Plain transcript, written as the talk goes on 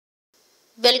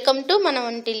Welcome to మన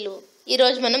వంటిల్లు.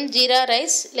 ఈరోజు మనం జీరా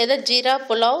రైస్ లేదా జీరా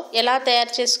పులావ్ ఎలా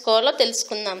తయారు చేసుకోవాలో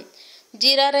తెలుసుకుందాం.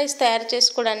 జీరా రైస్ తయారు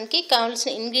చేసుకోవడానికి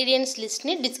కావాల్సిన ఇంగ్రీడియంట్స్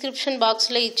లిస్ట్ని డిస్క్రిప్షన్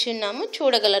బాక్స్లో ఇచ్చి ఉన్నాము,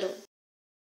 చూడగలరు.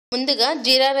 ముందుగా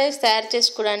జీరా రైస్ తయారు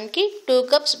చేసుకోవడానికి 2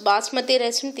 కప్స్ బాస్మతి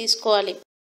రైస్ని తీసుకోవాలి.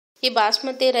 ఈ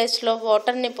బాస్మతి రైస్లో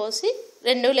వాటర్ని పోసి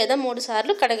 2 లేదా 3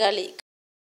 సార్లు కడగాలి.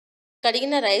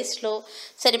 కడిగిన రైస్లో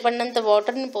సరిపడినంత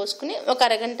వాటర్ని పోసుకుని ఒక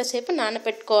అరగంట సేపు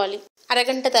నానబెట్టుకోవాలి.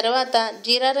 అరగంట తర్వాత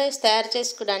జీరా రైస్ తయారు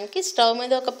చేసుకోవడానికి స్టవ్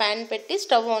మీద ఒక ప్యాన్ పెట్టి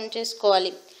స్టవ్ ఆన్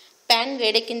చేసుకోవాలి. ప్యాన్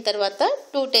వేడెక్కిన తర్వాత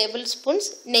 2 టేబుల్ స్పూన్స్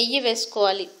నెయ్యి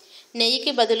వేసుకోవాలి.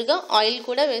 నెయ్యికి బదులుగా ఆయిల్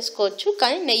కూడా వేసుకోవచ్చు,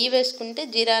 కానీ నెయ్యి వేసుకుంటే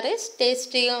జీరా రైస్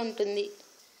టేస్టీగా ఉంటుంది.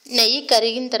 నెయ్యి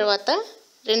కరిగిన తర్వాత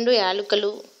 2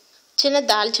 యాలకులు, చిన్న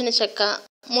దాల్చిన చెక్క,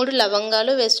 3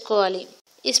 లవంగాలు వేసుకోవాలి.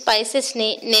 ఈ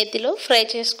స్పైసెస్ని నేతిలో ఫ్రై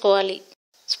చేసుకోవాలి.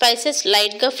 స్పైసెస్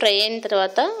లైట్గా ఫ్రై అయిన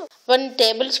తర్వాత 1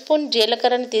 టేబుల్ స్పూన్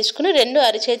జీలకర్రని తీసుకుని 2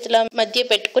 అరచేతుల మధ్య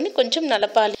పెట్టుకుని కొంచెం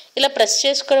నలపాలి. ఇలా ప్రెస్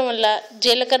చేసుకోవడం వల్ల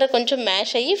జీలకర్ర కొంచెం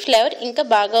మ్యాష్ అయ్యి ఫ్లేవర్ ఇంకా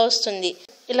బాగా వస్తుంది.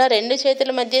 ఇలా 2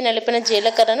 చేతుల మధ్య నలిపిన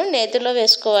జీలకర్రను నేతిలో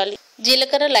వేసుకోవాలి.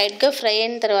 జీలకర్ర లైట్గా ఫ్రై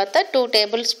అయిన తర్వాత 2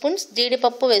 టేబుల్ స్పూన్స్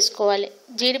జీడిపప్పు వేసుకోవాలి.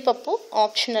 జీడిపప్పు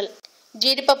ఆప్షనల్.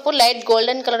 జీడిపప్పు లైట్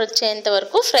గోల్డెన్ కలర్ వచ్చేంత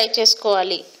వరకు ఫ్రై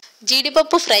చేసుకోవాలి.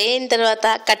 జీడిపప్పు ఫ్రై అయిన తర్వాత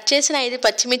కట్ చేసిన 5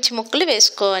 పచ్చిమిర్చి ముక్కలు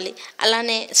వేసుకోవాలి.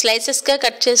 అలానే స్లైసెస్గా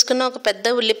కట్ చేసుకున్న ఒక పెద్ద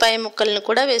ఉల్లిపాయ ముక్కలను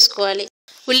కూడా వేసుకోవాలి.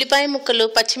 ఉల్లిపాయ ముక్కలు,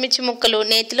 పచ్చిమిర్చి ముక్కలు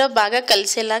నేతిలో బాగా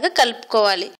కలిసేలాగా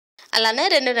కలుపుకోవాలి. అలానే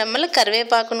 2 రెమ్మల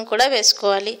కరివేపాకును కూడా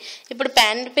వేసుకోవాలి. ఇప్పుడు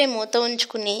ప్యాన్పై మూత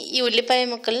ఉంచుకుని ఈ ఉల్లిపాయ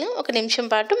ముక్కల్ని 1 నిమిషం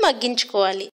పాటు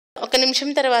మగ్గించుకోవాలి. 1 నిమిషం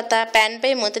తర్వాత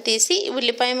ప్యాన్పై మూత తీసి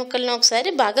ఉల్లిపాయ ముక్కలను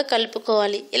ఒకసారి బాగా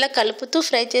కలుపుకోవాలి. ఇలా కలుపుతూ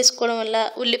ఫ్రై చేసుకోవడం వల్ల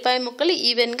ఉల్లిపాయ ముక్కలు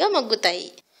ఈవెన్గా మగ్గుతాయి.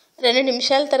 2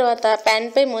 నిమిషాల తర్వాత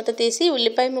ప్యాన్పై మూత తీసి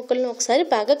ఉల్లిపాయ ముక్కలను ఒకసారి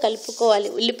బాగా కలుపుకోవాలి.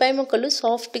 ఉల్లిపాయ ముక్కలు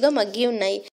సాఫ్ట్గా మగ్గి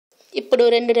ఉన్నాయి. ఇప్పుడు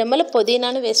 2 రెమ్మల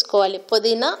పుదీనాను వేసుకోవాలి.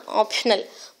 పుదీనా ఆప్షనల్.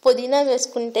 పుదీనా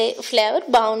వేసుకుంటే ఫ్లేవర్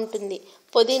బాగుంటుంది.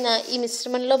 పుదీనా ఈ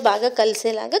మిశ్రమంలో బాగా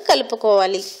కలిసేలాగా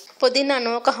కలుపుకోవాలి. పుదీనాను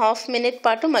ఒక హాఫ్ మినిట్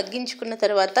పాటు మగ్గించుకున్న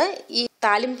తర్వాత ఈ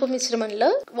తాలింపు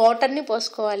మిశ్రమంలో వాటర్ని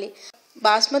పోసుకోవాలి.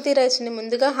 బాస్మతి రైస్ని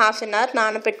ముందుగా హాఫ్ అన్ అవర్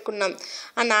నానబెట్టుకున్నాం.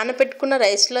 ఆ నానబెట్టుకున్న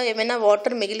రైస్లో ఏమైనా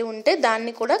వాటర్ మిగిలి ఉంటే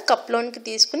దాన్ని కూడా కప్లోనికి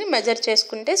తీసుకుని మెజర్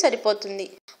చేసుకుంటే సరిపోతుంది.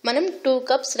 మనం 2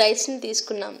 కప్స్ రైస్ని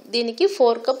తీసుకున్నాం. దీనికి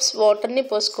 4 కప్స్ వాటర్ని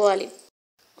పోసుకోవాలి.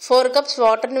 4 కప్స్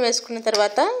వాటర్ని వేసుకున్న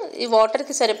తర్వాత ఈ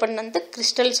వాటర్కి సరిపడినంత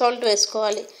క్రిస్టల్ సాల్ట్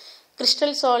వేసుకోవాలి.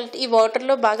 క్రిస్టల్ సాల్ట్ ఈ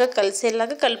వాటర్లో బాగా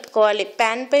కలిసేలాగా కలుపుకోవాలి.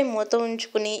 ప్యాన్పై మూత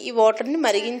ఉంచుకుని ఈ వాటర్ని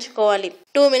మరిగించుకోవాలి.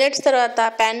 2 మినిట్స్ తర్వాత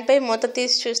ప్యాన్పై మూత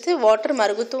తీసి చూస్తే వాటర్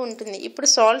మరుగుతూ ఉంటుంది. ఇప్పుడు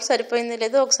సాల్ట్ సరిపోయిందో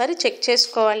లేదో ఒకసారి చెక్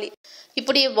చేసుకోవాలి.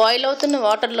 ఇప్పుడు ఈ బాయిల్ అవుతున్న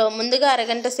వాటర్లో ముందుగా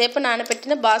అరగంట సేపు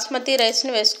నానబెట్టిన బాస్మతి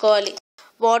రైస్ని వేసుకోవాలి.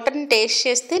 వాటర్ని టేస్ట్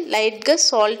చేస్తే లైట్గా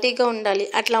సాల్టీగా ఉండాలి.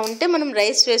 అట్లా ఉంటే మనం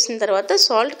రైస్ వేసిన తర్వాత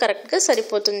సాల్ట్ కరెక్ట్గా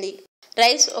సరిపోతుంది.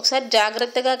 రైస్ ఒకసారి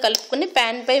జాగ్రత్తగా కలుపుకుని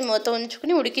ప్యాన్పై మూత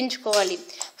ఉంచుకుని ఉడికించుకోవాలి.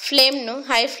 ఫ్లేమ్ను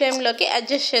హై ఫ్లేమ్లోకి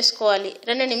అడ్జస్ట్ చేసుకోవాలి.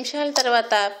 2 నిమిషాల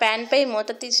తర్వాత ప్యాన్పై మూత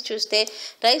తీసి చూస్తే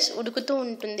రైస్ ఉడుకుతూ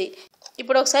ఉంటుంది.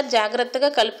 ఇప్పుడు ఒకసారి జాగ్రత్తగా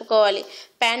కలుపుకోవాలి.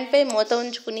 ప్యాన్పై మూత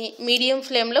ఉంచుకుని మీడియం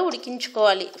ఫ్లేమ్లో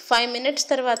ఉడికించుకోవాలి. 5 మినిట్స్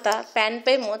తర్వాత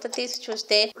ప్యాన్పై మూత తీసి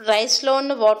చూస్తే రైస్లో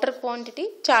ఉన్న వాటర్ క్వాంటిటీ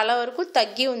చాలా వరకు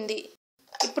తగ్గి ఉంది.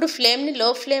 ఇప్పుడు ఫ్లేమ్ని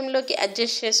లో ఫ్లేమ్లోకి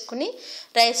అడ్జస్ట్ చేసుకుని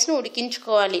రైస్ను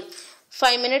ఉడికించుకోవాలి.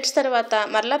 5 మినిట్స్ తర్వాత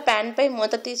మరలా ప్యాన్పై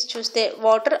మూత తీసి చూస్తే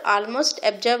వాటర్ ఆల్మోస్ట్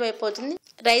అబ్జర్వ్ అయిపోతుంది.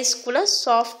 రైస్ కూడా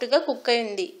సాఫ్ట్గా కుక్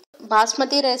అయింది.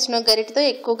 బాస్మతి రైస్ను గరిటతో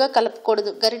ఎక్కువగా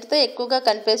కలపకూడదు. గరిటతో ఎక్కువగా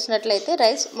కలిపేసినట్లయితే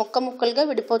రైస్ ముక్కలుగా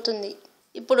విడిపోతుంది.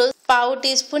 ఇప్పుడు 1/2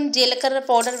 టీ స్పూన్ జీలకర్ర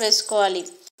పౌడర్ వేసుకోవాలి.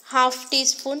 1/2 టీ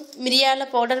స్పూన్ మిరియాల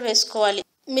పౌడర్ వేసుకోవాలి.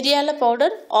 మిరియాల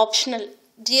పౌడర్ ఆప్షనల్.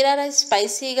 జీరా రైస్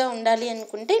స్పైసీగా ఉండాలి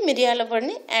అనుకుంటే మిరియాల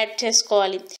పొడిని యాడ్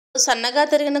చేసుకోవాలి. సన్నగా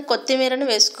తరిగిన కొత్తిమీరను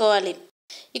వేసుకోవాలి.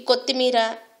 ఈ కొత్తిమీర,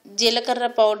 జీలకర్ర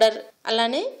పౌడర్,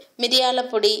 అలానే మిరియాల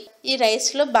పొడి ఈ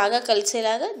రైస్లో బాగా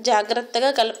కలిసేలాగా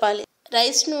జాగ్రత్తగా కలపాలి.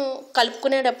 రైస్ను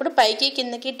కలుపుకునేటప్పుడు పైకి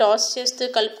కిందకి టాస్ చేస్తూ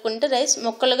కలుపుకుంటే రైస్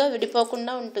ముక్కలుగా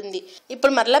విడిపోకుండా ఉంటుంది.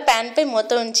 ఇప్పుడు మరలా ప్యాన్పై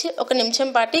మూత ఉంచి 1 నిమిషం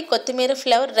పాటు కొత్తిమీర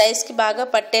ఫ్లేవర్ రైస్కి బాగా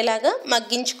పట్టేలాగా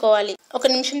మగ్గించుకోవాలి.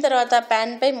 1 నిమిషం తర్వాత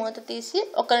ప్యాన్పై మూత తీసి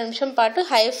 1 నిమిషం పాటు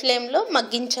హై ఫ్లేమ్లో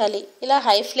మగ్గించాలి. ఇలా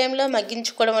హై ఫ్లేమ్లో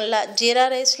మగ్గించుకోవడం వల్ల జీరా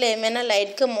రైస్లో ఏమైనా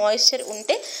లైట్గా మాయిశ్చర్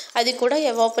ఉంటే అది కూడా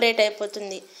ఎవాపరేట్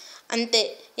అయిపోతుంది. అంతే,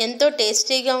 ఎంతో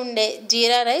టేస్టీగా ఉండే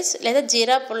జీరా రైస్ లేదా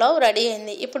జీరా పులావ్ రెడీ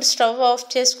అయింది. ఇప్పుడు స్టవ్ ఆఫ్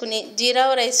చేసుకుని జీరా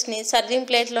రైస్ని సర్వింగ్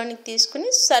ప్లేట్లోనికి తీసుకుని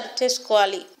సర్వ్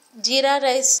చేసుకోవాలి. జీరా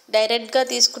రైస్ డైరెక్ట్గా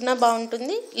తీసుకున్నా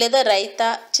బాగుంటుంది, లేదా రైతా,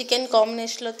 చికెన్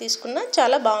కాంబినేషన్లో తీసుకున్నా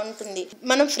చాలా బాగుంటుంది.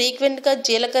 మనం ఫ్రీక్వెంట్గా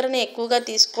జీలకర్రని ఎక్కువగా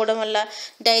తీసుకోవడం వల్ల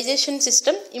డైజెషన్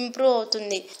సిస్టమ్ ఇంప్రూవ్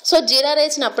అవుతుంది. సో జీరా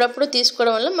రైస్ని అప్పుడప్పుడు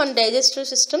తీసుకోవడం వల్ల మన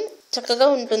డైజెస్టివ్ సిస్టమ్ చక్కగా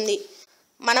ఉంటుంది.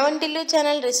 మనవంటిల్లు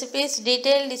ఛానల్ రెసిపీస్,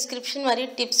 డీటెయిల్ డిస్క్రిప్షన్ మరియు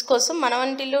టిప్స్ కోసం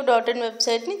మనవంటిల్లు.in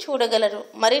వెబ్సైట్ని చూడగలరు.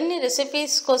 మరిన్ని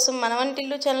రెసిపీస్ కోసం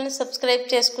మనవంటిల్లు ఛానల్ని సబ్స్క్రైబ్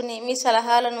చేసుకుని మీ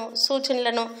సలహాలను,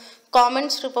 సూచనలను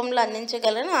కామెంట్స్ రూపంలో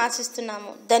అందించగలని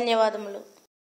ఆశిస్తున్నాము. ధన్యవాదములు.